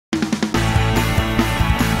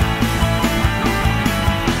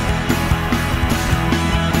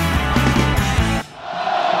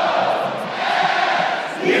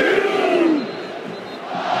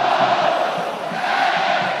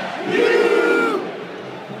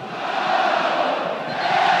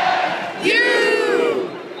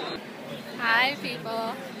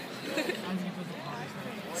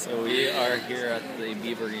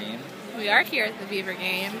park here at the Beaver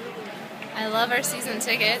game. I love our season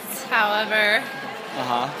tickets. However,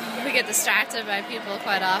 we get distracted by people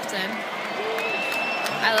quite often.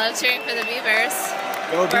 I love cheering for the Beavers.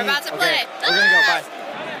 Go We're about to play. We're gonna go. Bye.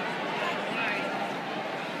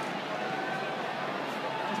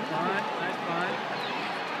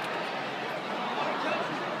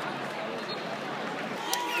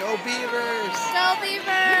 Go Beavers! Go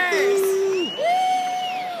Beavers!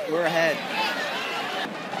 Woo! We're ahead.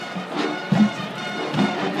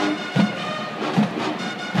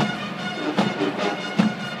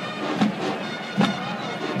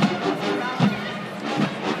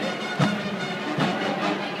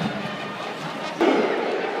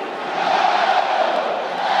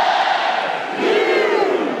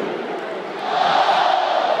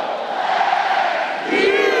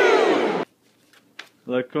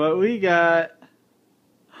 Look what we got.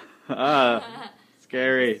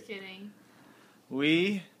 Scary. Just kidding.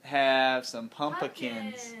 We have some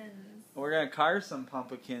pumpkins. We're going to carve some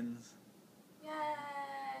pumpkins. Yay!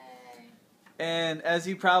 And as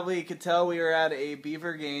you probably could tell, we were at a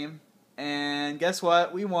Beaver game. And guess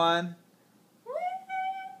what? We won. Woo!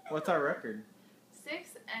 What's our record? 6-0.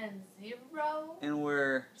 And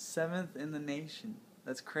we're 7th in the nation.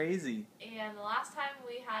 That's crazy. And the last time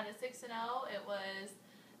we had a 6-0, it was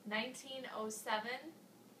 1907,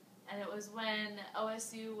 and it was when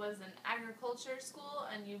OSU was an agriculture school,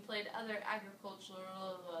 and you played other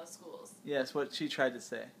agricultural schools. Yes, what she tried to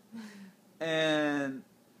say. And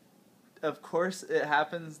of course, it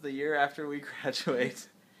happens the year after we graduate.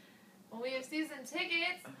 When we have season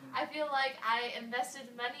tickets, I feel like I invested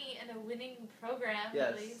money in a winning program,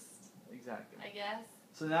 Yes, at least. Exactly. I guess.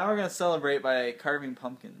 So now we're going to celebrate by carving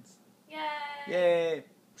pumpkins. Yay! Yay!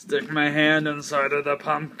 Stick my hand inside of the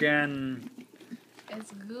pumpkin.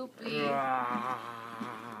 It's goopy.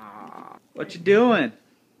 What you doing?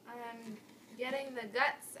 I'm getting the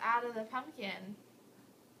guts out of the pumpkin.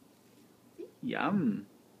 Yum.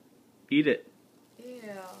 Eat it. Ew.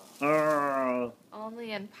 Oh.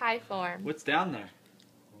 Only in pie form. What's down there?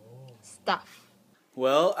 Stuff.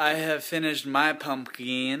 Well, I have finished my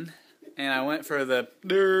pumpkin, and I went for the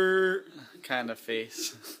dirt kind of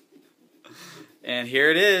face. And here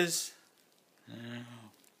it is.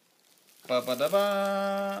 Ba ba da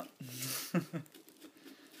ba.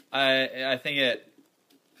 I think it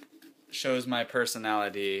shows my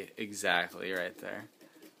personality exactly right there.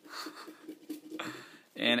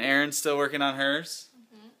 And Erin's still working on hers.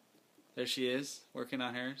 There she is, working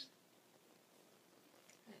on hers.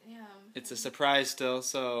 Yeah. It's a surprise still,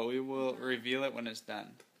 so we will reveal it when it's done.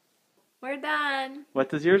 We're done. What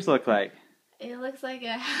does yours look like? It looks like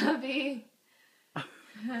a happy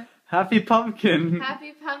Happy pumpkin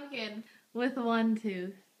with one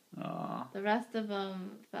tooth. Aw. The rest of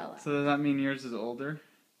them fell out. So does that mean yours is older?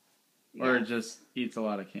 Or it Yes. just eats a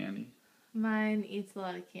lot of candy? Mine eats a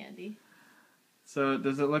lot of candy. So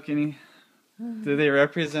does it look any... Do they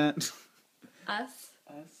represent... Us?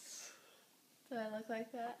 us? Do I look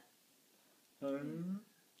like that? I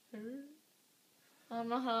don't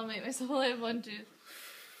know how I'll make myself only have one tooth.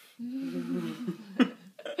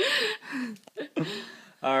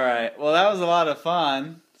 Alright, well that was a lot of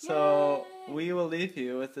fun. So we will leave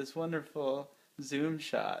you with this wonderful zoom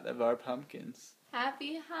shot of our pumpkins.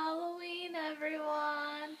 Happy Halloween,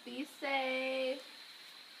 everyone. Be safe.